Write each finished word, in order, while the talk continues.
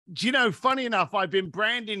Do you know, funny enough, I've been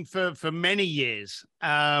branding for many years.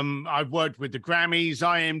 I've worked with the Grammys,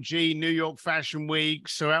 IMG, New York Fashion Week,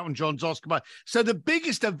 Sir Elton John's Oscar. So the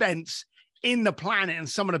biggest events in the planet and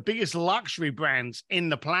some of the biggest luxury brands in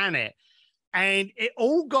the planet. And it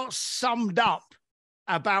all got summed up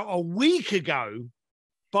about a week ago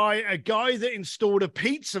by a guy that installed a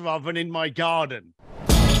pizza oven in my garden.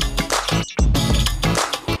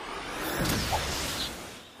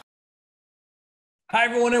 Hi,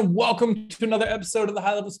 everyone, and welcome to another episode of the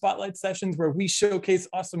High Level Spotlight Sessions, where we showcase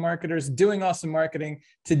awesome marketers doing awesome marketing.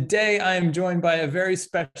 Today, I am joined by a very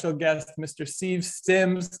special guest, Mr. Steve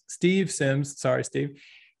Sims,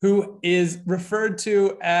 who is referred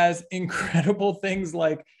to as incredible things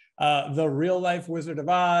like the real life Wizard of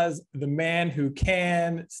Oz, the man who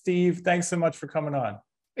can. Steve, thanks so much for coming on.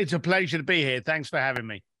 It's a pleasure to be here. Thanks for having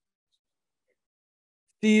me.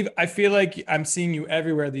 Steve, I feel like I'm seeing you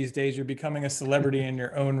everywhere these days. You're becoming a celebrity in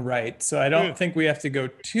your own right. So I don't think we have to go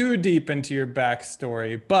too deep into your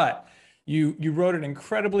backstory, but you wrote an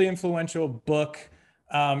incredibly influential book.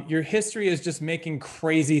 Your history is just making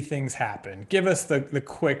crazy things happen. Give us the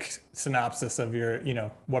quick synopsis of your,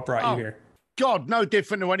 what brought you here. God, no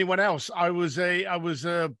different to anyone else. I was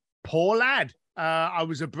a poor lad. I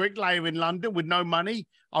was a bricklayer in London with no money.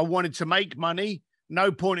 I wanted to make money. No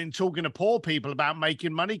point in talking to poor people about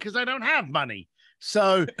making money because they don't have money.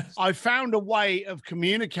 So I found a way of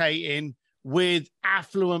communicating with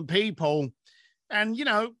affluent people. And,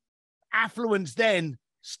 affluence then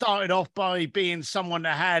started off by being someone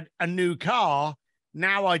that had a new car.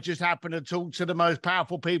 Now I just happen to talk to the most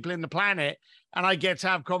powerful people in the planet. And I get to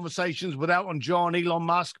have conversations with Elton John, Elon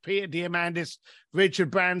Musk, Peter Diamandis, Richard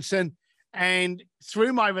Branson. And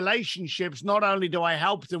through my relationships, not only do I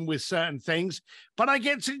help them with certain things, but I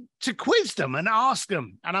get to quiz them and ask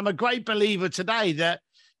them. And I'm a great believer today that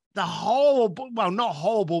the horrible, well, not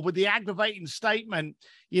horrible, but the aggravating statement,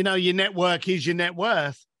 your network is your net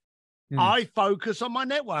worth. I focus on my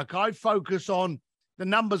network. I focus on the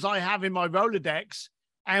numbers I have in my Rolodex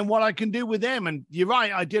and what I can do with them. And you're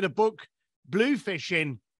right, I did a book,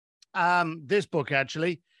 Bluefishing, this book,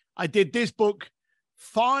 actually. I did this book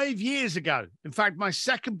 5 years ago. In fact, my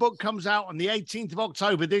second book comes out on the 18th of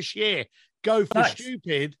October this year, Go for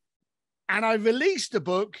Stupid. And I released the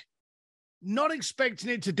book not expecting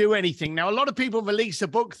it to do anything. Now, a lot of people release a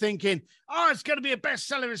book thinking, it's going to be a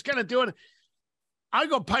bestseller. It's going to do it. I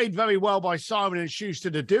got paid very well by Simon & Schuster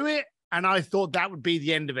to do it. And I thought that would be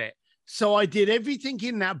the end of it. So I did everything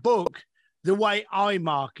in that book the way I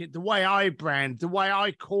market, the way I brand, the way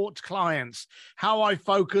I court clients, how I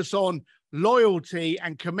focus on loyalty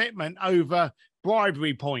and commitment over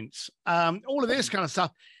bribery points, all of this kind of stuff.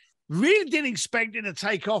 Really didn't expect it to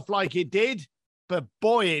take off like it did, but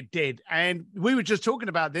boy, it did. And we were just talking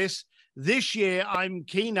about this year. I'm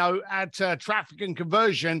keynote at Traffic and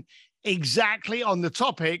Conversion, exactly on the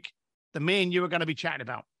topic that me and you are going to be chatting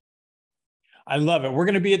about. I love it. We're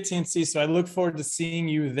going to be at TNC, so I look forward to seeing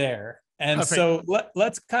you there. And Perfect. So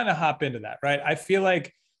let's kind of hop into that, right? I feel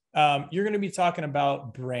like you're going to be talking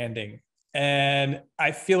about branding. And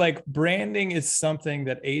I feel like branding is something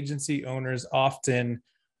that agency owners often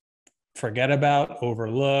forget about,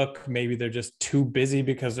 overlook. Maybe they're just too busy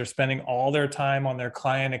because they're spending all their time on their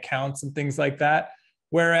client accounts and things like that.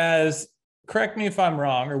 Whereas, correct me if I'm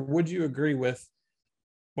wrong, or would you agree with,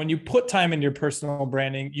 when you put time into your personal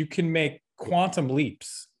branding, you can make quantum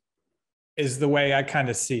leaps, is the way I kind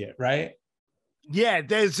of see it, right? Yeah,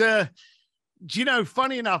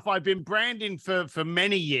 funny enough, I've been branding for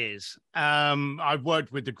many years. I've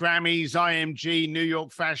worked with the Grammys, IMG, New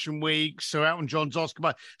York Fashion Week, Sir Elton John's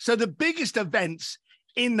Oscar. So the biggest events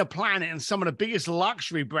in the planet and some of the biggest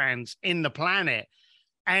luxury brands in the planet.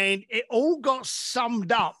 And it all got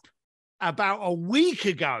summed up about a week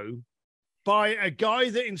ago by a guy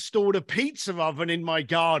that installed a pizza oven in my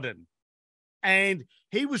garden. And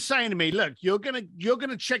he was saying to me, look, you're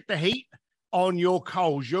gonna check the heat on your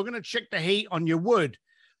coals. You're going to check the heat on your wood.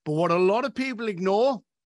 But what a lot of people ignore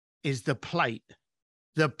is the plate.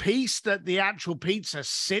 The piece that the actual pizza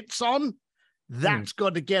sits on, that's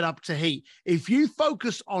got to get up to heat. If you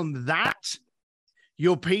focus on that,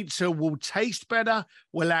 your pizza will taste better,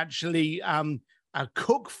 will actually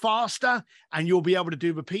cook faster, and you'll be able to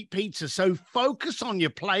do repeat pizza. So focus on your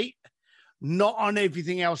plate, not on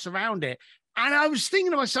everything else around it. And I was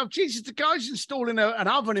thinking to myself, Jesus, the guy's installing an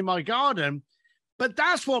oven in my garden, but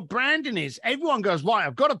that's what branding is. Everyone goes, right,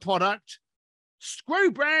 I've got a product,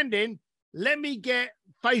 screw branding, let me get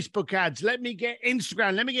Facebook ads, let me get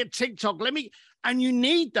Instagram, let me get TikTok, and you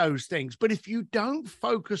need those things. But if you don't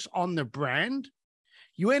focus on the brand,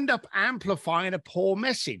 you end up amplifying a poor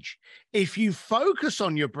message. If you focus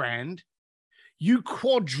on your brand, you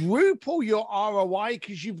quadruple your ROI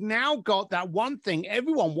because you've now got that one thing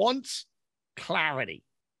everyone wants, clarity.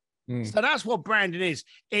 So that's what branding is.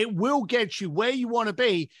 It will get you where you want to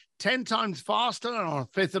be 10 times faster and on a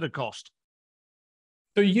fifth of the cost.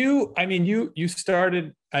 So you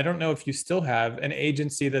started, I don't know if you still have an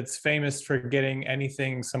agency that's famous for getting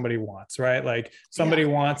anything somebody wants, right? Like somebody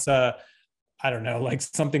wants I don't know, like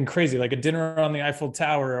something crazy, like a dinner on the Eiffel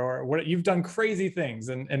Tower or what. You've done crazy things.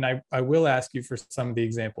 And I will ask you for some of the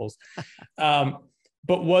examples. But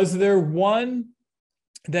was there one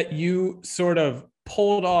that you sort of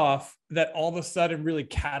pulled off that all of a sudden really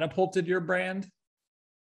catapulted your brand?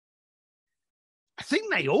 I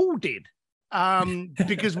think they all did.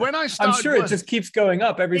 Because when I started, I'm sure it just keeps going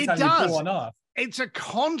up every time you pull one off. It's a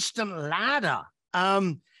constant ladder.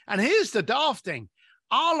 And here's the daft thing.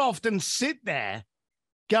 I'll often sit there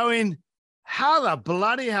going, how the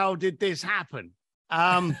bloody hell did this happen?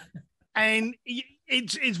 And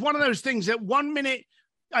it's one of those things that 1 minute,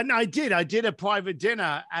 and I did a private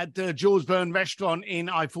dinner at the Jules Verne restaurant in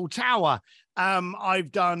Eiffel Tower.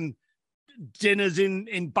 I've done dinners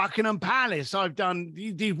in Buckingham Palace. I've done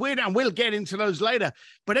these weird, and we'll get into those later.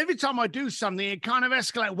 But every time I do something, it kind of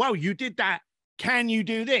escalates. Whoa, you did that. Can you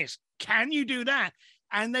do this? Can you do that?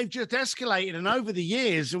 And they've just escalated. And over the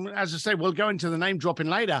years, and as I say, we'll go into the name dropping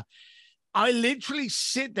later, I literally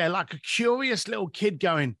sit there like a curious little kid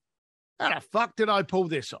going, how the fuck did I pull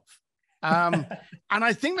this off? And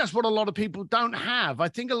I think that's what a lot of people don't have. I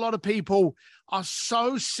think a lot of people are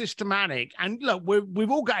so systematic. And look,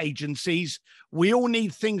 we've all got agencies. We all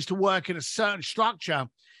need things to work in a certain structure.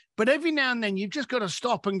 But every now and then, you've just got to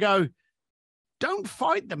stop and go, don't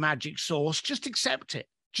fight the magic sauce. Just accept it.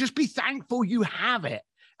 Just be thankful you have it.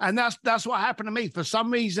 And that's what happened to me. For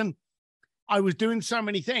some reason, I was doing so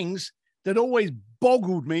many things that always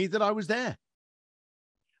boggled me that I was there.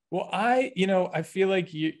 Well, I feel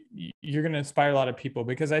like you're going to inspire a lot of people,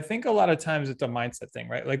 because I think a lot of times it's a mindset thing,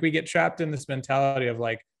 right? Like we get trapped in this mentality of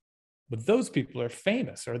like, but those people are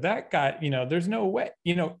famous, or that guy, there's no way,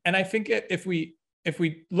 and I think if we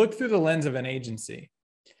look through the lens of an agency,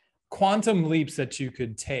 quantum leaps that you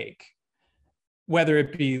could take, whether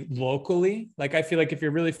it be locally, like I feel like if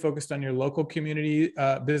you're really focused on your local community,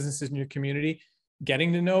 businesses in your community,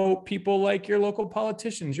 getting to know people like your local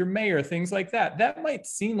politicians, your mayor, things like that. That might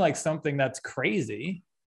seem like something that's crazy,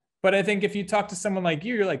 but I think if you talk to someone like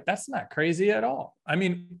you, you're like, that's not crazy at all. I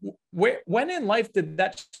mean, when in life did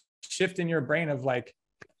that shift in your brain of like,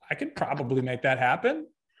 I could probably make that happen?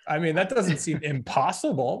 I mean, that doesn't seem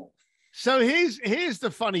impossible. So here's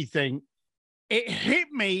the funny thing. It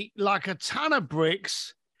hit me like a ton of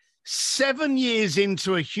bricks 7 years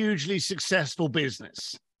into a hugely successful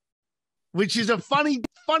business, which is a funny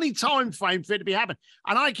time frame for it to be happening.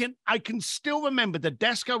 And I can still remember the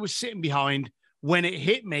desk I was sitting behind when it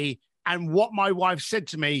hit me, and what my wife said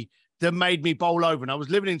to me that made me bowl over. And I was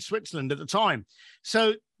living in Switzerland at the time.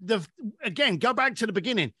 So again, go back to the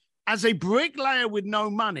beginning. As a bricklayer with no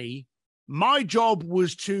money, my job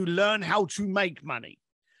was to learn how to make money.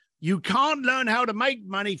 You can't learn how to make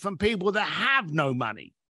money from people that have no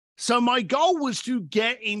money. So my goal was to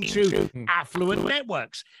get into affluent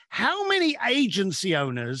networks. How many agency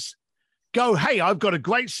owners go, hey, I've got a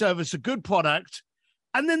great service, a good product,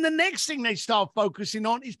 and then the next thing they start focusing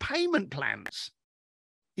on is payment plans?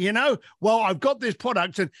 Well, I've got this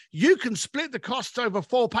product and you can split the costs over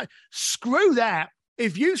 4 pay. Screw that.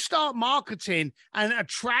 If you start marketing and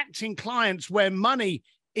attracting clients where money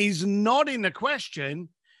is not in the question,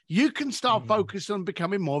 you can start focusing on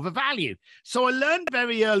becoming more of a value. So I learned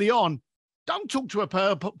very early on, don't talk to a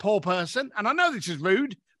poor person. And I know this is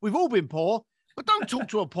rude. We've all been poor, but don't talk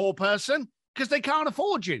to a poor person because they can't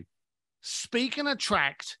afford you. Speak and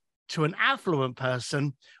attract to an affluent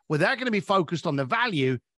person where they're going to be focused on the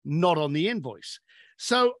value, not on the invoice.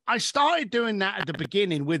 So I started doing that at the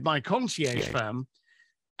beginning with my concierge firm.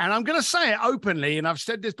 And I'm going to say it openly, and I've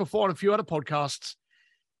said this before on a few other podcasts.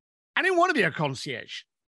 I didn't want to be a concierge.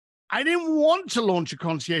 I didn't want to launch a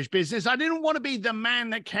concierge business. I didn't want to be the man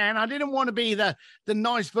that can. I didn't want to be the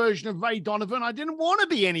nice version of Ray Donovan. I didn't want to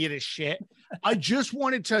be any of this shit. I just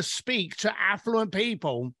wanted to speak to affluent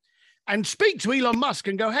people and speak to Elon Musk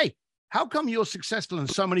and go, hey, how come you're successful and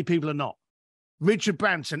so many people are not? Richard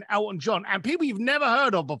Branson, Elton John, and people you've never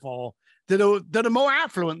heard of before that are more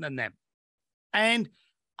affluent than them. And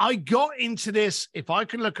I got into this, if I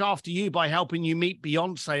can look after you by helping you meet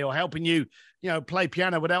Beyonce or helping you, play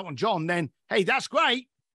piano with Elton John, then, hey, that's great.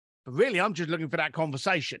 But really, I'm just looking for that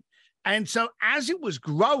conversation. And so as it was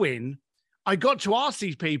growing, I got to ask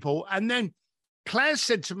these people, and then Claire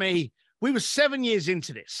said to me, we were 7 years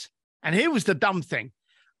into this. And here was the dumb thing.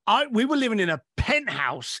 We were living in a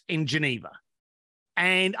penthouse in Geneva.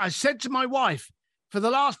 And I said to my wife, for the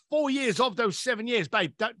last 4 years of those 7 years,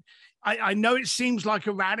 babe, I know it seems like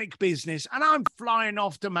erratic business, and I'm flying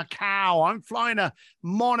off to Macau. I'm flying to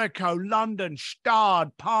Monaco, London,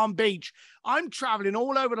 Stade, Palm Beach. I'm traveling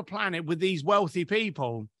all over the planet with these wealthy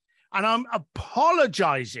people. And I'm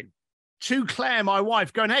apologizing to Claire, my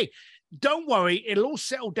wife, going, hey, don't worry, it'll all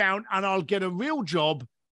settle down and I'll get a real job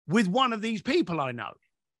with one of these people I know.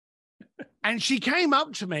 And she came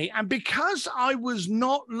up to me, and because I was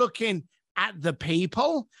not looking at the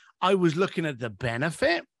people, I was looking at the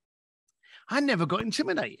benefit, I never got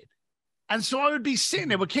intimidated. And so I would be sitting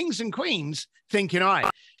there with kings and queens thinking, all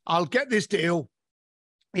right, I'll get this deal.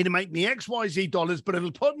 It'll make me XYZ dollars, but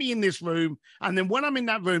it'll put me in this room. And then when I'm in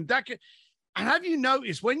that room, and have you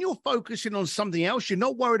noticed when you're focusing on something else, you're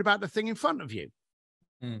not worried about the thing in front of you.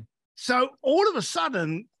 So all of a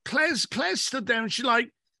sudden, Claire stood there and she's like,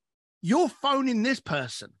 you're phoning this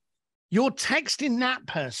person. You're texting that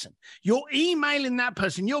person. You're emailing that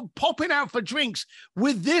person. You're popping out for drinks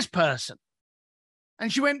with this person.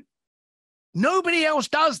 And she went, nobody else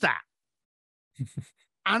does that.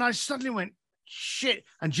 And I suddenly went, shit.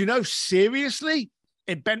 And seriously,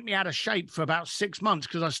 it bent me out of shape for about 6 months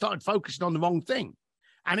because I started focusing on the wrong thing.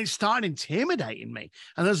 And it started intimidating me.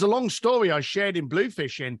 And there's a long story I shared in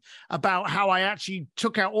Bluefishing about how I actually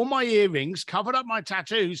took out all my earrings, covered up my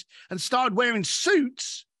tattoos, and started wearing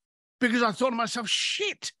suits because I thought to myself,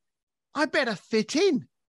 shit, I better fit in.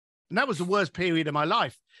 And that was the worst period of my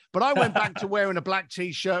life. But I went back to wearing a black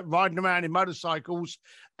T-shirt, riding around in motorcycles,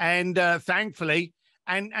 and thankfully,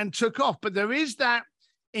 and took off. But there is that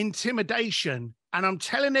intimidation. And I'm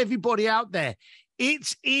telling everybody out there,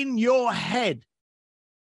 it's in your head.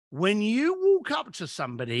 When you walk up to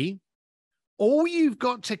somebody, all you've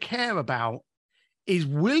got to care about is,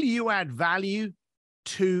 will you add value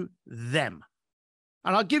to them?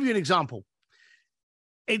 And I'll give you an example.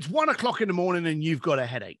 It's 1 o'clock in the morning and you've got a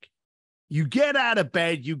headache. You get out of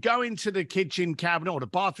bed, you go into the kitchen cabinet or the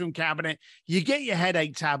bathroom cabinet, you get your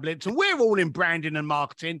headache tablets, and we're all in branding and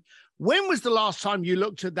marketing. When was the last time you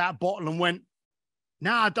looked at that bottle and went,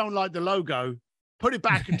 nah, I don't like the logo, put it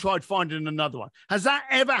back and tried finding another one? Has that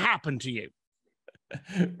ever happened to you?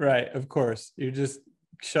 Right, of course. You just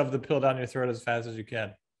shove the pill down your throat as fast as you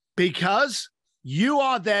can. Because you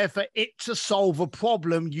are there for it to solve a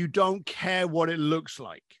problem. You don't care what it looks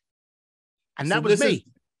like. And that was me.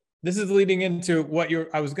 This is leading into what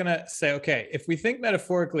I was going to say, okay, if we think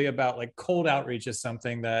metaphorically about like cold outreach is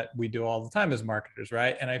something that we do all the time as marketers,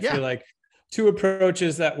 right? And I feel like two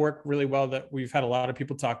approaches that work really well that we've had a lot of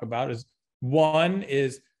people talk about is, one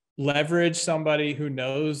is leverage somebody who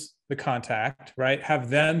knows the contact, right?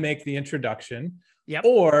 Have them make the introduction,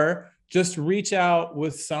 or just reach out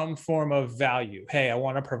with some form of value. Hey, I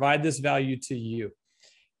want to provide this value to you.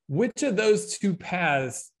 Which of those two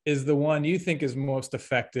paths is the one you think is most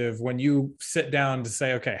effective when you sit down to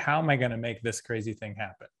say, okay, how am I going to make this crazy thing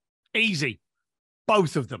happen? Easy.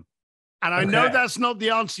 Both of them. And I know that's not the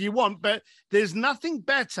answer you want, but there's nothing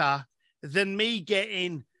better than me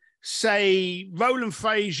getting, say, Roland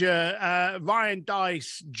Frazier, Ryan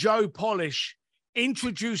Dice, Joe Polish,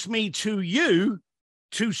 introduce me to you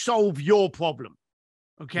to solve your problem.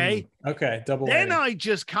 Okay. Okay. Double. Then I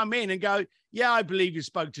just come in and go, yeah, I believe you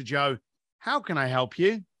spoke to Joe. How can I help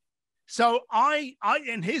you? So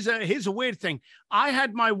and here's a weird thing. I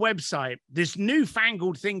had my website, this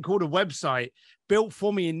newfangled thing called a website, built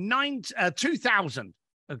for me in 2000.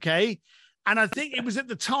 Okay. And I think it was at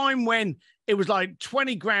the time when it was like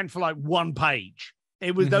 20 grand for like one page.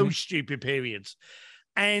 It was those stupid periods.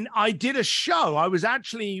 And I did a show. I was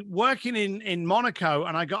actually working in Monaco,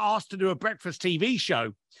 and I got asked to do a breakfast TV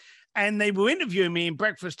show. And they were interviewing me in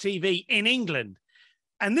breakfast TV in England.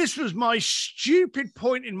 And this was my stupid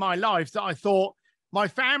point in my life that I thought my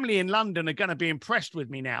family in London are going to be impressed with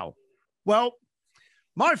me now. Well,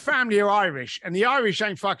 my family are Irish, and the Irish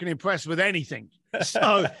ain't fucking impressed with anything.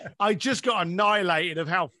 So I just got annihilated of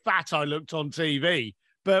how fat I looked on TV.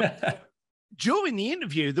 But during the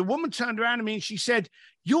interview, the woman turned around to me and she said,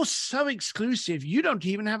 "You're so exclusive. You don't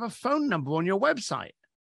even have a phone number on your website."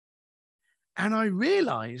 And I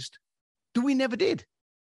realized that we never did.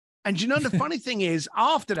 And you know, the funny thing is,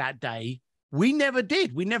 after that day, we never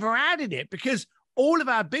did. We never added it because all of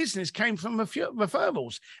our business came from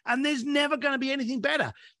referrals, and there's never going to be anything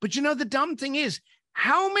better. But you know, the dumb thing is,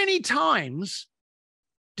 how many times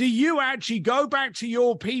do you actually go back to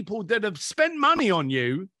your people that have spent money on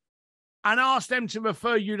you and ask them to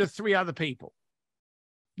refer you to 3 other people?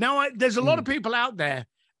 Now, there's a lot of people out there,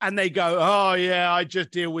 and they go, oh, yeah, I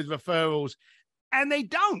just deal with referrals. And they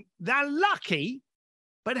don't. They're lucky.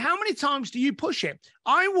 But how many times do you push it?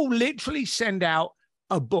 I will literally send out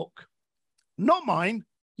a book, not mine.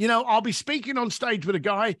 You know, I'll be speaking on stage with a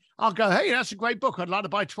guy. I'll go, hey, that's a great book. I'd like to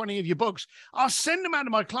buy 20 of your books. I'll send them out to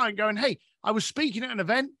my client going, hey, I was speaking at an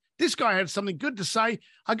event. This guy had something good to say.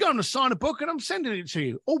 I go on to sign a book and I'm sending it to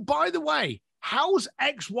you. Oh, by the way, how's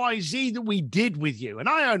XYZ that we did with you? And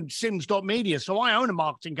I own Sims.media, so I own a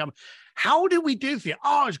marketing company. How did we do for you?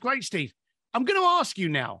 Oh, it's great, Steve. I'm going to ask you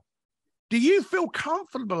now, do you feel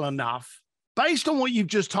comfortable enough, based on what you've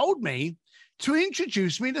just told me, to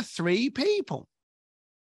introduce me to 3 people?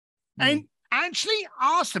 And actually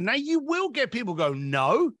ask them. Now, you will get people go,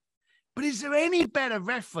 no, but is there any better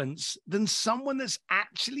reference than someone that's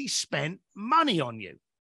actually spent money on you?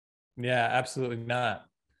 Yeah, absolutely not.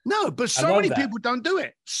 No, but so many people don't do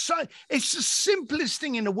it. So it's the simplest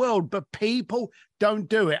thing in the world, but people don't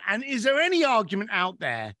do it. And is there any argument out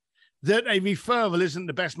there that a referral isn't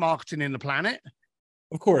the best marketing in the planet?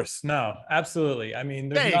 Of course. No, absolutely. I mean,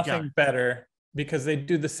 there's nothing better because they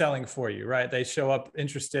do the selling for you, right? They show up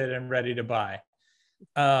interested and ready to buy.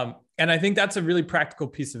 And I think that's a really practical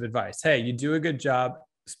piece of advice. Hey, you do a good job.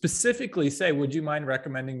 Specifically say, would you mind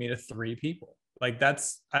recommending me to 3 people? Like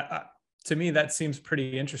that's, to me, that seems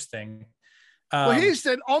pretty interesting. Well, here's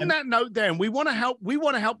that. On that note, then we want to help. We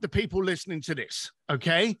want to help the people listening to this.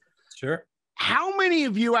 Okay. Sure. How many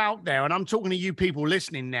of you out there, and I'm talking to you people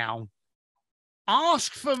listening now,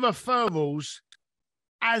 ask for referrals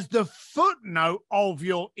as the footnote of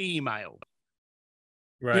your email?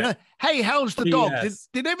 Right. You know, hey, how's the dog?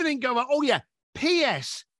 Did everything go well? Oh, yeah.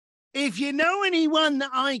 P.S. If you know anyone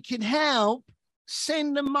that I can help,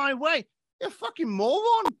 send them my way. You're a fucking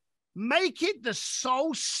moron. Make it the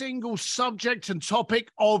sole single subject and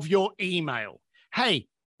topic of your email. Hey,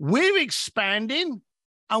 we're expanding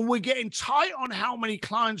and we're getting tight on how many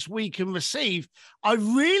clients we can receive. I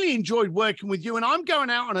really enjoyed working with you, and I'm going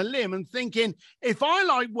out on a limb and thinking, if I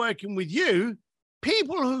like working with you,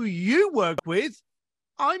 people who you work with,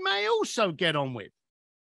 I may also get on with.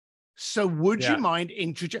 So would you mind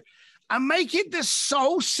introducing and make it the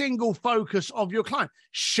sole single focus of your client?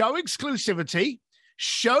 Show exclusivity,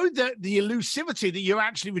 show the elusivity that you're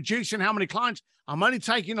actually reducing how many clients. I'm only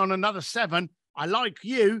taking on another 7. I like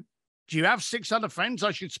you. Do you have 6 other friends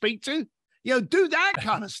I should speak to? You know, do that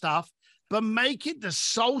kind of stuff, but make it the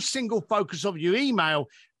sole single focus of your email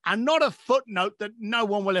and not a footnote that no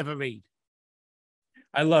one will ever read.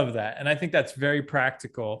 I love that. And I think that's very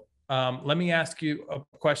practical. Let me ask you a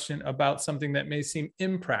question about something that may seem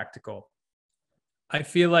impractical. I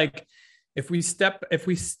feel like if we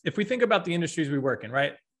think about the industries we work in,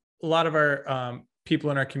 right? A lot of our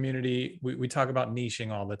people in our community, we talk about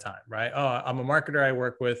niching all the time, right? Oh, I'm a marketer. I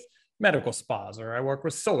work with medical spas, or I work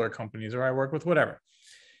with solar companies, or I work with whatever.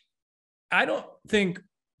 I don't think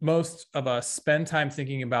most of us spend time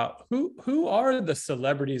thinking about who are the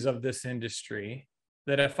celebrities of this industry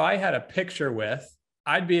that if I had a picture with,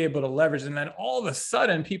 I'd be able to leverage. And then all of a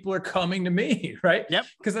sudden people are coming to me, right? Yep.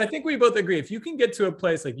 Because I think we both agree, if you can get to a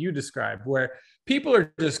place like you described, where people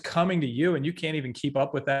are just coming to you and you can't even keep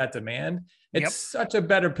up with that demand, it's such a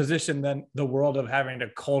better position than the world of having to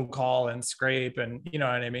cold call and scrape. And you know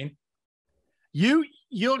what I mean? You're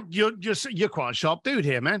quite a sharp dude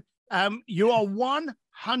here, man. You are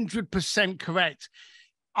 100% correct.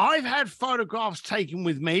 I've had photographs taken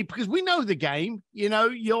with me because we know the game. You know,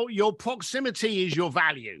 your proximity is your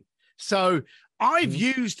value. So I've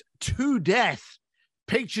used to death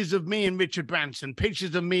pictures of me and Richard Branson,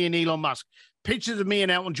 pictures of me and Elon Musk, pictures of me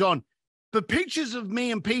and Elton John, but pictures of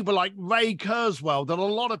me and people like Ray Kurzweil that a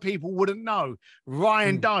lot of people wouldn't know,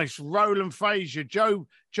 Ryan Dice, Roland Frazier, Joe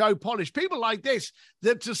Polish, people like this,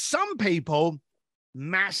 that to some people,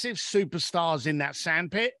 massive superstars in that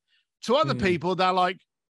sandpit. To other people, they're like,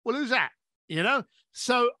 well, who's that? You know?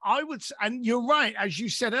 So I would, and you're right, as you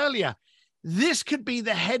said earlier, this could be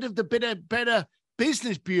the head of the better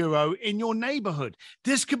business bureau in your neighborhood.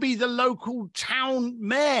 This could be the local town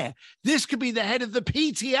mayor. This could be the head of the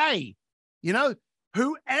PTA. You know,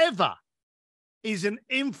 whoever is an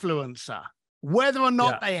influencer, whether or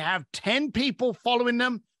not they have 10 people following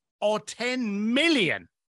them or 10 million,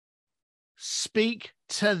 speak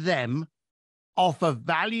to them, offer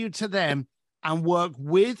value to them, and work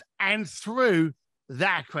with and through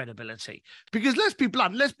that credibility. Because let's be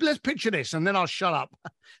blunt, let's picture this, and then I'll shut up.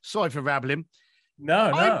 Sorry for rambling.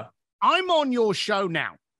 No. I'm on your show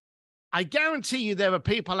now. I guarantee you there are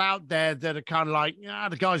people out there that are kind of like,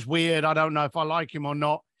 the guy's weird. I don't know if I like him or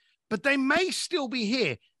not. But they may still be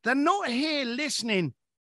here. They're not here listening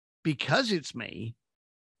because it's me.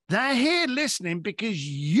 They're here listening because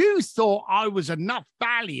you thought I was enough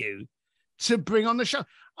value to bring on the show.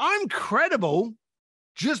 I'm credible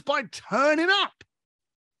just by turning up.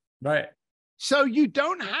 Right. So you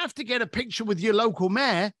don't have to get a picture with your local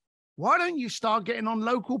mayor. Why don't you start getting on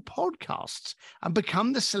local podcasts and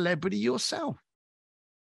become the celebrity yourself?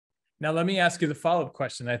 Now, let me ask you the follow-up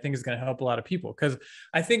question that I think is going to help a lot of people, because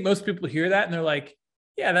I think most people hear that and they're like,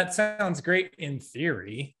 yeah, that sounds great in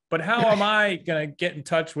theory, but how am I going to get in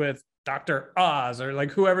touch with Dr. Oz or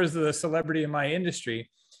like whoever's the celebrity in my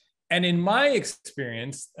industry? And in my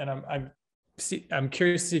experience, and I'm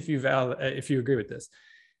curious to see if you agree with this.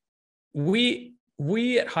 We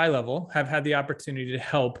at High Level have had the opportunity to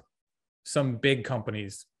help some big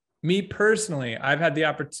companies. Me personally, I've had the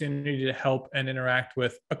opportunity to help and interact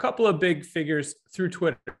with a couple of big figures through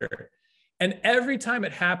Twitter. And every time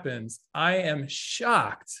it happens, I am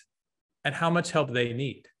shocked at how much help they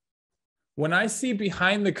need. When I see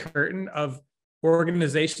behind the curtain of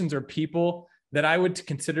organizations or people that I would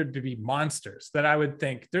consider to be monsters, that I would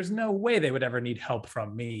think there's no way they would ever need help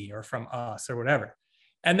from me or from us or whatever.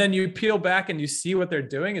 And then you peel back and you see what they're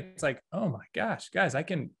doing. It's like, oh my gosh, guys, I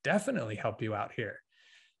can definitely help you out here.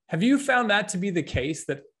 Have you found that to be the case,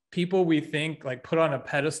 that people we think like put on a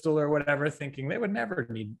pedestal or whatever, thinking they would never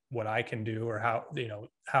need what I can do or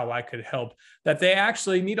how I could help, that they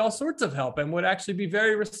actually need all sorts of help and would actually be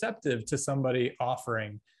very receptive to somebody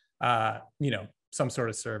offering, some sort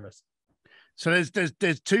of service? So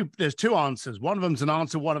there's two answers. One of them's an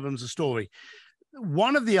answer. One of them's a story.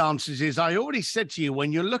 One of the answers is, I already said to you,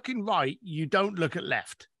 when you're looking right, you don't look at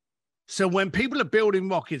left. So when people are building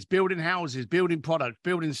rockets, building houses, building products,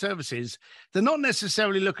 building services, they're not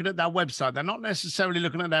necessarily looking at their website. They're not necessarily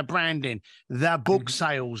looking at their branding, their book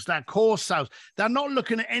sales, their course sales. They're not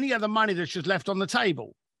looking at any other money that's just left on the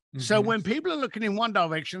table. So when people are looking in one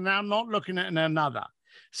direction, they're not looking at another.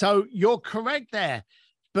 So you're correct there.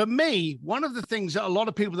 But me, one of the things that a lot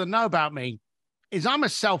of people that know about me is I'm a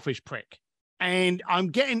selfish prick, and I'm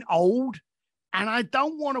getting old. And I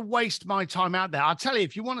don't want to waste my time out there. I'll tell you,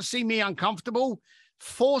 if you want to see me uncomfortable,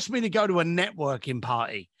 force me to go to a networking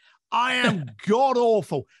party. I am god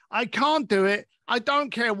awful. I can't do it. I don't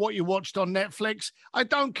care what you watched on Netflix. I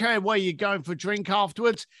don't care where you're going for a drink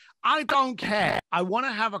afterwards. I don't care. I want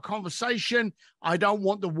to have a conversation. I don't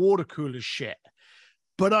want the water cooler shit.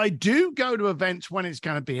 But I do go to events when it's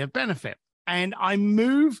going to be a benefit. And I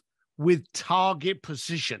move with target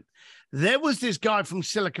precision. There was this guy from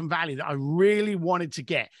Silicon Valley that I really wanted to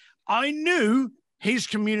get. I knew his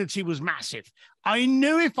community was massive. I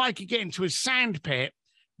knew if I could get into his sand pit,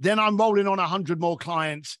 then I'm rolling on 100 more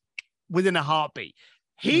clients within a heartbeat.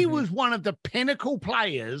 He was one of the pinnacle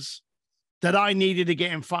players that I needed to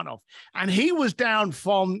get in front of. And he was down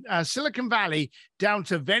from Silicon Valley down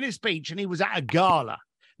to Venice Beach, and he was at a gala.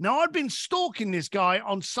 Now, I'd been stalking this guy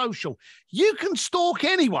on social. You can stalk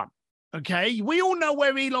anyone. Okay, we all know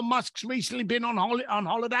where Elon Musk's recently been on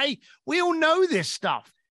holiday. We all know this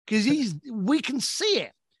stuff because we can see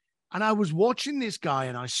it. And I was watching this guy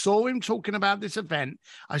and I saw him talking about this event.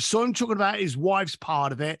 I saw him talking about his wife's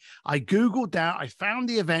part of it. I Googled that. I found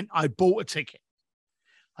the event. I bought a ticket.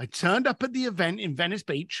 I turned up at the event in Venice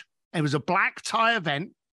Beach. It was a black tie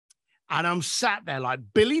event. And I'm sat there like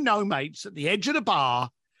Billy No Mates at the edge of the bar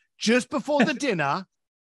just before the dinner,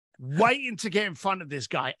 waiting to get in front of this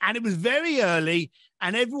guy. And it was very early,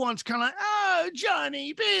 and everyone's kind of like, oh,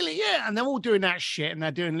 Johnny, Billy, yeah. And they're all doing that shit, and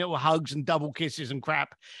they're doing little hugs and double kisses and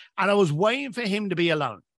crap. And I was waiting for him to be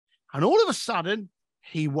alone. And all of a sudden,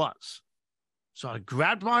 he was. So I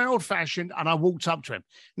grabbed my old fashioned and I walked up to him.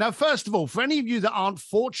 Now, first of all, for any of you that aren't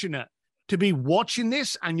fortunate to be watching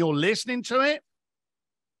this and you're listening to it,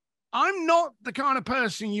 I'm not the kind of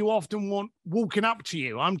person you often want walking up to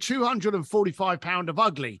you. I'm 245 pounds of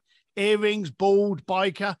ugly. Earrings, bald,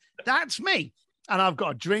 biker. That's me. And I've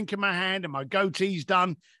got a drink in my hand and my goatee's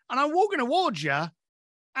done. And I'm walking towards you. And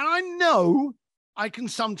I know I can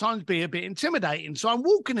sometimes be a bit intimidating. So I'm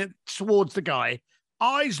walking it towards the guy,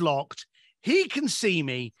 eyes locked. He can see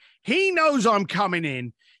me. He knows I'm coming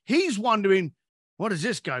in. He's wondering, what does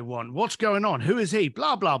this guy want? What's going on? Who is he?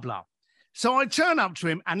 Blah, blah, blah. So I turn up to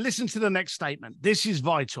him and listen to the next statement. This is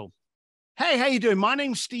vital. Hey, how you doing? My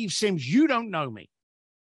name's Steve Sims. You don't know me.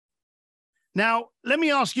 Now, let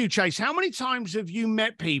me ask you, Chase, how many times have you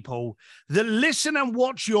met people that listen and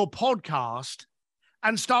watch your podcast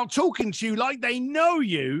and start talking to you like they know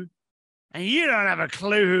you and you don't have a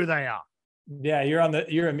clue who they are? Yeah,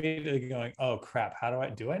 you're immediately going, oh crap, how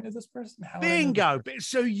do I know this person? Bingo.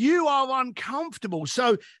 So you are uncomfortable.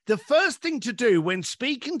 So the first thing to do when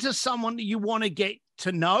speaking to someone that you want to get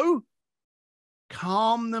to know,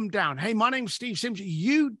 calm them down. Hey, my name's Steve Sims.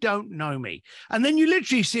 You don't know me. And then you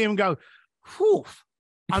literally see him go, whew,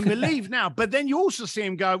 I'm relieved now. But then you also see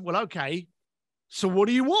him go, well, okay, so what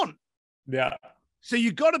do you want? Yeah. So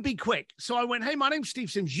you got to be quick. So I went, hey, my name's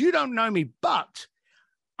Steve Sims. You don't know me, but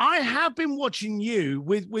I have been watching you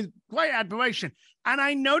with great admiration. And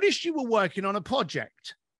I noticed you were working on a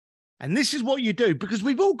project. And this is what you do, because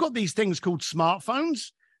we've all got these things called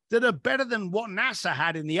smartphones that are better than what NASA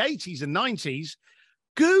had in the 80s and 90s.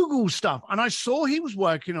 Google stuff. And I saw he was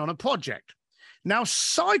working on a project. Now,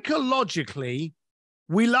 psychologically,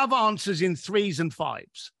 we love answers in 3s and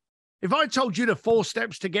 5s. If I told you the 4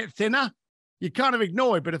 steps to get thinner, you kind of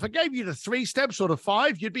ignore it. But if I gave you the 3 steps or the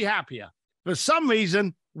 5, you'd be happier. For some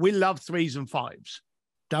reason, we love 3s and 5s.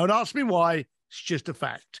 Don't ask me why. It's just a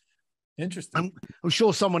fact. Interesting. I'm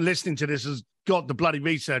sure someone listening to this has got the bloody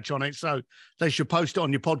research on it, so they should post it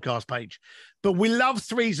on your podcast page. But we love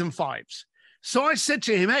 3s and 5s. So I said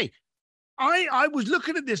to him, hey, I was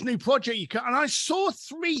looking at this new project, and I saw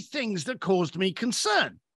 3 things that caused me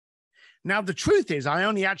concern. Now, the truth is, I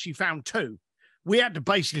only actually found 2. We had to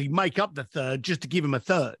basically make up the 3rd just to give him a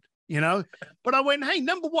 3rd, But I went, hey,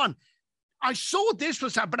 number 1, I saw this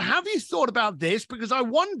was happening, but have you thought about this? Because I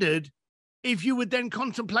wondered if you would then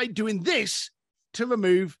contemplate doing this to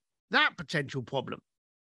remove that potential problem.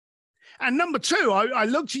 And number 2, I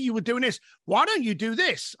looked at you were doing this. Why don't you do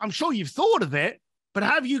this? I'm sure you've thought of it, but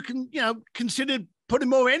have you considered putting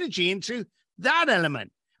more energy into that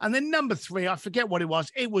element? And then number 3, I forget what it was.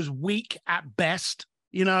 It was weak at best,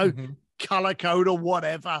 color code or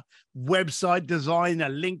whatever, website design, a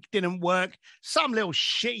link didn't work, some little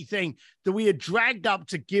shitty thing that we had dragged up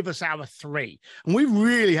to give us our 3. And we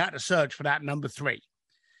really had to search for that number 3.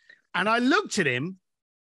 And I looked at him,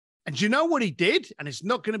 and do you know what he did? And it's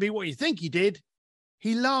not going to be what you think he did.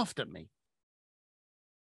 He laughed at me.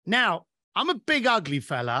 Now, I'm a big, ugly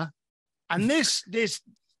fella, and this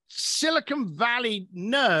Silicon Valley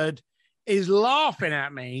nerd is laughing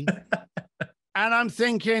at me. And I'm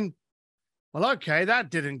thinking, well, okay, that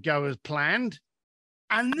didn't go as planned.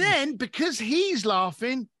 And then because he's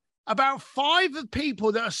laughing, about 5 of the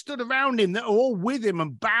people that are stood around him that are all with him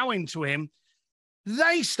and bowing to him,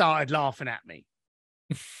 they started laughing at me.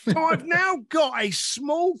 So I've now got a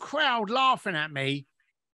small crowd laughing at me.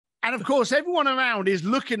 And of course, everyone around is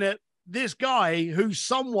looking at this guy who's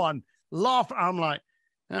someone laughing. I'm like,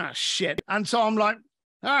 ah, shit. And so I'm like,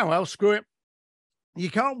 oh, well, screw it. You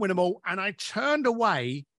can't win them all. And I turned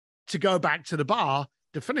away to go back to the bar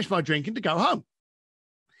to finish my drink and to go home.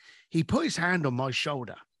 He put his hand on my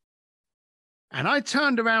shoulder. And I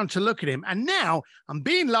turned around to look at him. And now I'm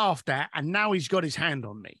being laughed at. And now he's got his hand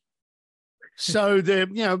on me. So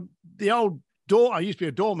the old door, I used to be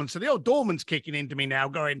a doorman. So the old doorman's kicking into me now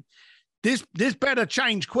going, this better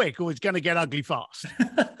change quick or it's going to get ugly fast.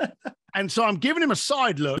 And so I'm giving him a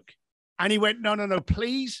side look. And he went, no,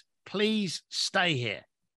 please stay here.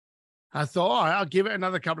 I thought, all right, I'll give it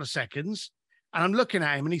another couple of seconds. And I'm looking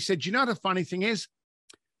at him and he said, you know, the funny thing is,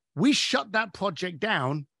 we shut that project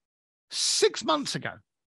down 6 months ago.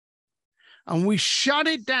 And we shut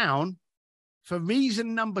it down for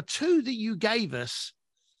reason number 2 that you gave us,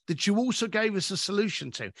 that you also gave us a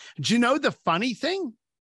solution to. Do you know the funny thing?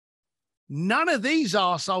 None of these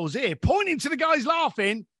arseholes here, pointing to the guys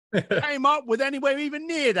laughing, came up with anywhere even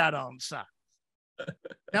near that answer.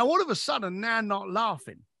 Now, all of a sudden, they're not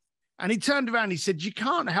laughing. And he turned around and he said, you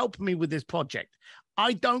can't help me with this project.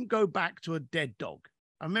 I don't go back to a dead dog.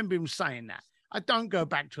 I remember him saying that. I don't go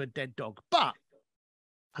back to a dead dog. But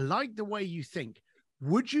I like the way you think.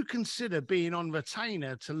 Would you consider being on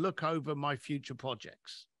retainer to look over my future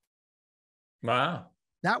projects? Wow.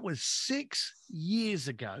 That was 6 years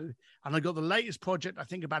ago. And I got the latest project, I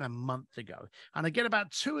think, about a month ago. And I get about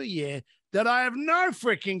 2 a year that I have no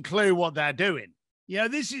freaking clue what they're doing.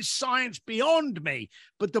 This is science beyond me.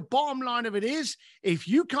 But the bottom line of it is, if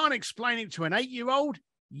you can't explain it to an 8-year-old,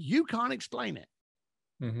 you can't explain it.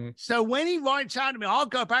 Mm-hmm. So when he writes out to me, I'll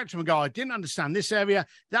go back to him and go, I didn't understand this area.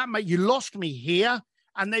 You lost me here.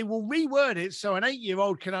 And they will reword it so an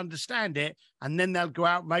 8-year-old can understand it. And then they'll go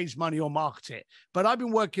out, raise money or market it. But I've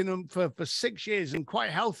been working them for 6 years and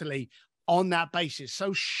quite healthily on that basis.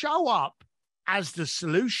 So show up as the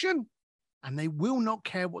solution and they will not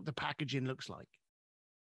care what the packaging looks like.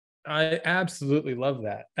 I absolutely love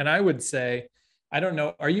that. And I would say, I don't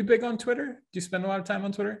know, are you big on Twitter? Do you spend a lot of time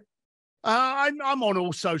on Twitter? I'm on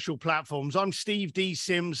all social platforms. I'm Steve D.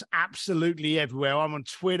 Sims, absolutely everywhere. I'm on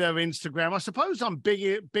Twitter, Instagram. I suppose I'm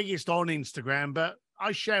biggest on Instagram, but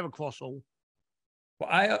I share across all.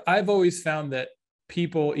 Well, I've always found that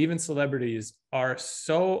people, even celebrities, are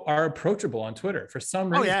approachable on Twitter for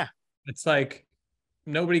some reason. Oh, yeah. It's like,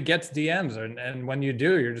 nobody gets DMs, and when you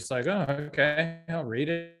do, you're just like, oh, okay, I'll read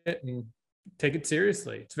it and take it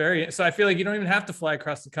seriously. So I feel like you don't even have to fly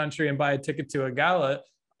across the country and buy a ticket to a gala.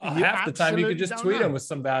 You Half the time you could just tweet them with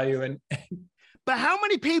some value. But how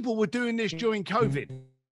many people were doing this during COVID?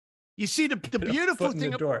 You see, the beautiful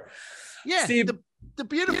thing. Yeah, Steve, the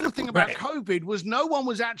beautiful thing about COVID was no one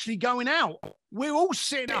was actually going out. We're all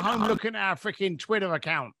sitting at home looking at our freaking Twitter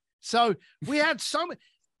account. So we had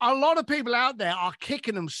a lot of people out there are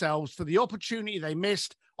kicking themselves for the opportunity they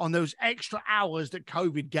missed on those extra hours that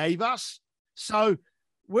COVID gave us. So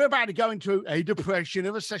we're about to go into a depression,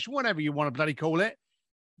 a recession, whatever you want to bloody call it.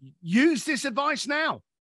 Use this advice now.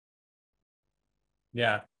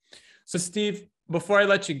 Yeah. So Steve, before I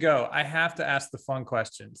let you go, I have to ask the fun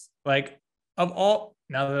questions. Like, of all,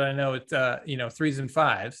 now that I know it's, 3s and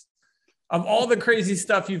 5s, of all the crazy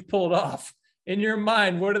stuff you've pulled off in your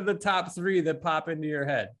mind, what are the top 3 that pop into your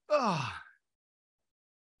head? Oh.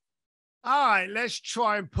 All right, let's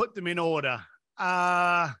try and put them in order.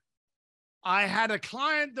 I had a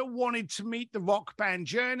client that wanted to meet the rock band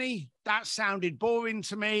Journey. That sounded boring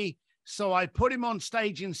to me. So I put him on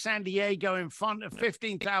stage in San Diego in front of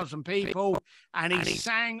 15,000 people, and he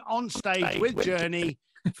sang on stage with Journey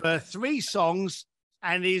for 3 songs,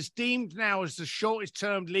 and is deemed now as the shortest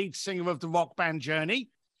term lead singer of the rock band Journey.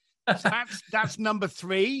 So that's number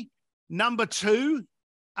 3. Number 2,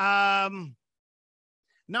 I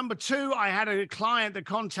had a client that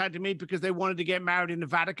contacted me because they wanted to get married in the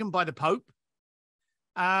Vatican by the Pope.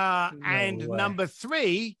 And number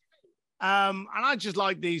 3, and I just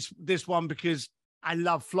like this one because I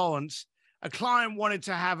love Florence. A client wanted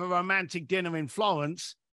to have a romantic dinner in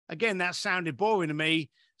Florence. Again, that sounded boring to me.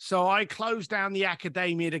 So I closed down the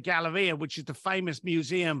Accademia della Galleria, which is the famous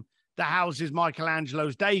museum that houses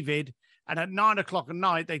Michelangelo's David. And at 9 o'clock at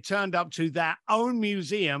night, they turned up to their own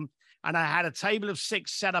museum. And I had a table of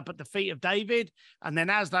 6 set up at the feet of David. And then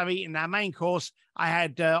as they're eating their main course, I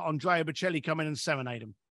had Andrea Bocelli come in and serenade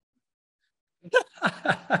them.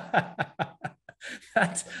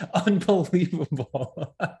 That's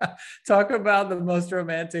unbelievable. Talk about the most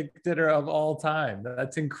romantic dinner of all time.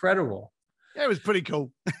 That's incredible. Yeah, it was pretty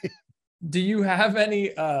cool. Do you have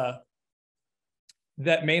any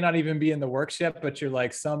that may not even be in the works yet, but you're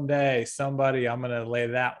like, someday somebody, I'm going to lay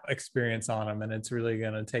that experience on them and it's really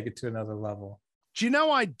going to take it to another level? Do you know,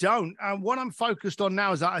 I don't. What I'm focused on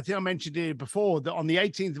now is, I think I mentioned it before, that on the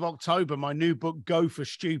 18th of October, my new book, Go for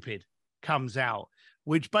Stupid, comes out,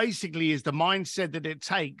 which basically is the mindset that it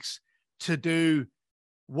takes to do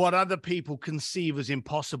what other people conceive as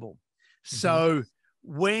impossible. Mm-hmm. So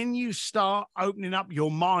when you start opening up your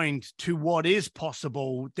mind to what is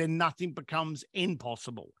possible, then nothing becomes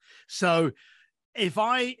impossible. So if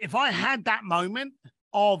I had that moment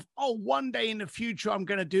of, oh, one day in the future I'm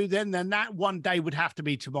going to do, then that one day would have to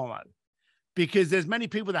be tomorrow, because there's many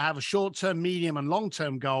people that have a short-term, medium and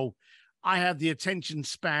long-term goal. I have the attention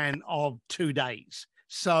span of 2 days.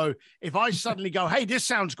 So if I suddenly go, hey, this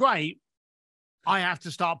sounds great, I have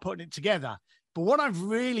to start putting it together. But what I've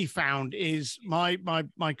really found is my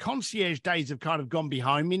concierge days have kind of gone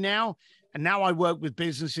behind me now. And now I work with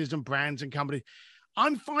businesses and brands and companies.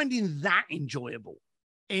 I'm finding that enjoyable,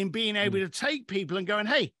 in being able to take people and going,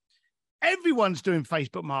 hey, everyone's doing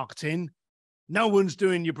Facebook marketing. No one's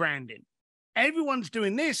doing your branding. Everyone's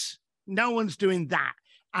doing this. No one's doing that.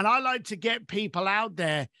 And I like to get people out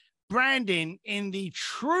there branding in the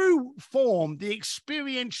true form, the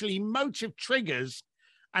experientially emotive triggers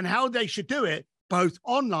and how they should do it, both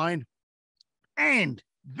online and,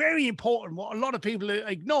 very important, what a lot of people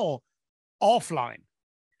ignore, offline.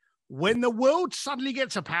 When the world suddenly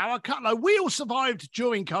gets a power cut, like we all survived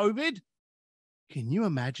during COVID, can you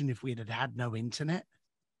imagine if we had had no internet?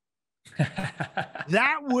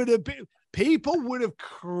 That would have been, people would have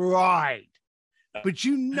cried. But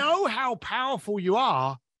you know how powerful you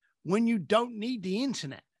are when you don't need the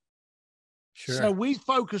internet. Sure. So we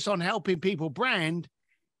focus on helping people brand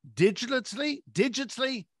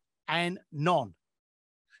digitally and non.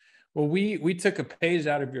 Well, we took a page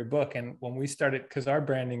out of your book, and when we started, because our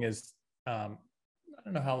branding is, I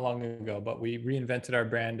don't know how long ago, but we reinvented our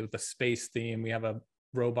brand with a space theme. We have a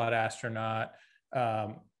robot astronaut.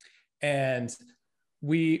 And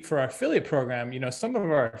for our affiliate program, some of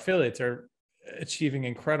our affiliates are achieving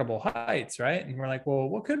incredible heights, right? And we're like, well,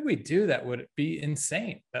 what could we do that would be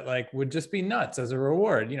insane, that would just be nuts as a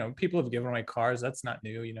reward? People have given away cars. That's not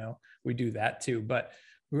new. We do that too. But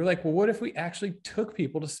we were like, well, what if we actually took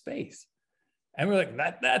people to space? And we're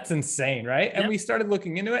like, that's insane, right? Yep. And we started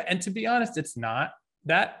looking into it. And to be honest, it's not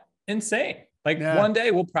that insane. One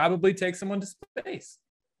day we'll probably take someone to space.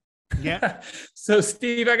 Yeah. So,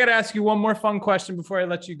 Steve, I got to ask you one more fun question before I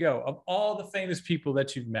let you go. Of all the famous people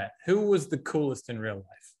that you've met, who was the coolest in real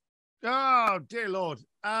life? Oh, dear Lord.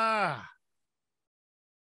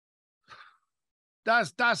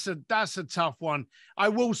 That's a tough one. I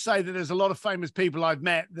will say that there's a lot of famous people I've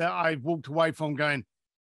met that I've walked away from going,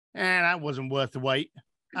 that wasn't worth the wait.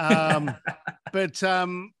 But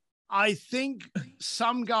I think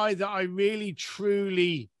some guy that I really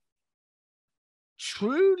truly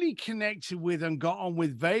connected with and got on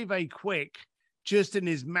with very, very quick, just in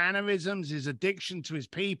his mannerisms, his addiction to his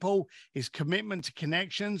people, his commitment to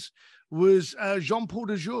connections, was Jean-Paul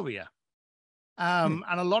Dejouria. And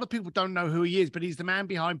a lot of people don't know who he is, but he's the man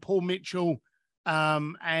behind Paul Mitchell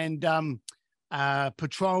and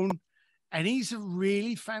Patron. And he's a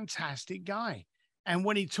really fantastic guy. And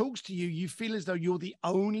when he talks to you, you feel as though you're the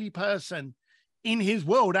only person in his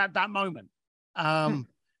world at that moment. And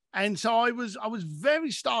so I was very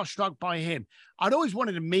starstruck by him. I'd always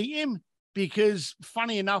wanted to meet him because,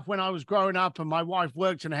 funny enough, when I was growing up and my wife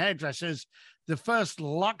worked in a hairdresser's, the first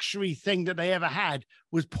luxury thing that they ever had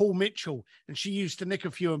was Paul Mitchell. And she used to nick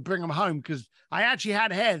a few and bring them home because I actually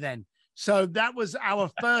had hair then. So that was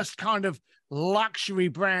our first kind of luxury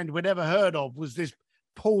brand we'd ever heard of, was this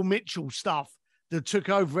Paul Mitchell stuff that took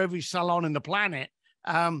over every salon in the planet.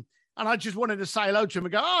 And I just wanted to say hello to him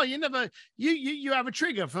and go, oh, you have a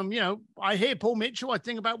trigger from, I hear Paul Mitchell, I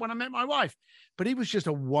think about when I met my wife. But he was just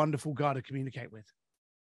a wonderful guy to communicate with.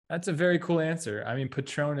 That's a very cool answer. I mean,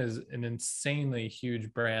 Patron is an insanely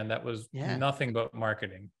huge brand that was nothing but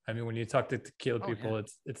marketing. I mean, when you talk to tequila people,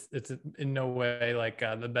 it's in no way like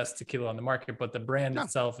the best tequila on the market, but the brand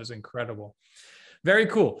itself is incredible. Very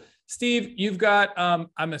cool. Steve, you've got,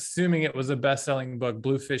 I'm assuming it was a best-selling book,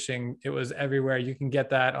 Blue Fishing. It was everywhere. You can get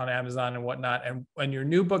that on Amazon and whatnot. And when your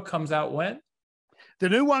new book comes out, when? The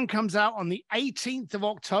new one comes out on the 18th of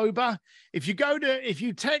October. If you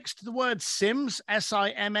text the word SIMS,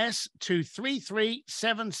 SIMS, to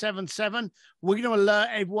 33777, we're going to alert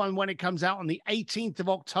everyone when it comes out on the 18th of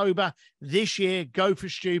October this year. Go for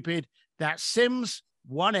Stupid. That's SIMS,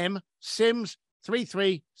 1M, SIMS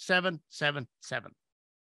 33777.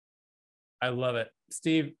 I love it.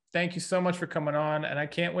 Steve, thank you so much for coming on, and I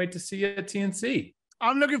can't wait to see you at TNC.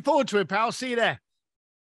 I'm looking forward to it, pal. See you there.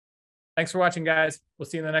 Thanks for watching, guys. We'll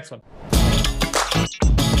see you in the next one.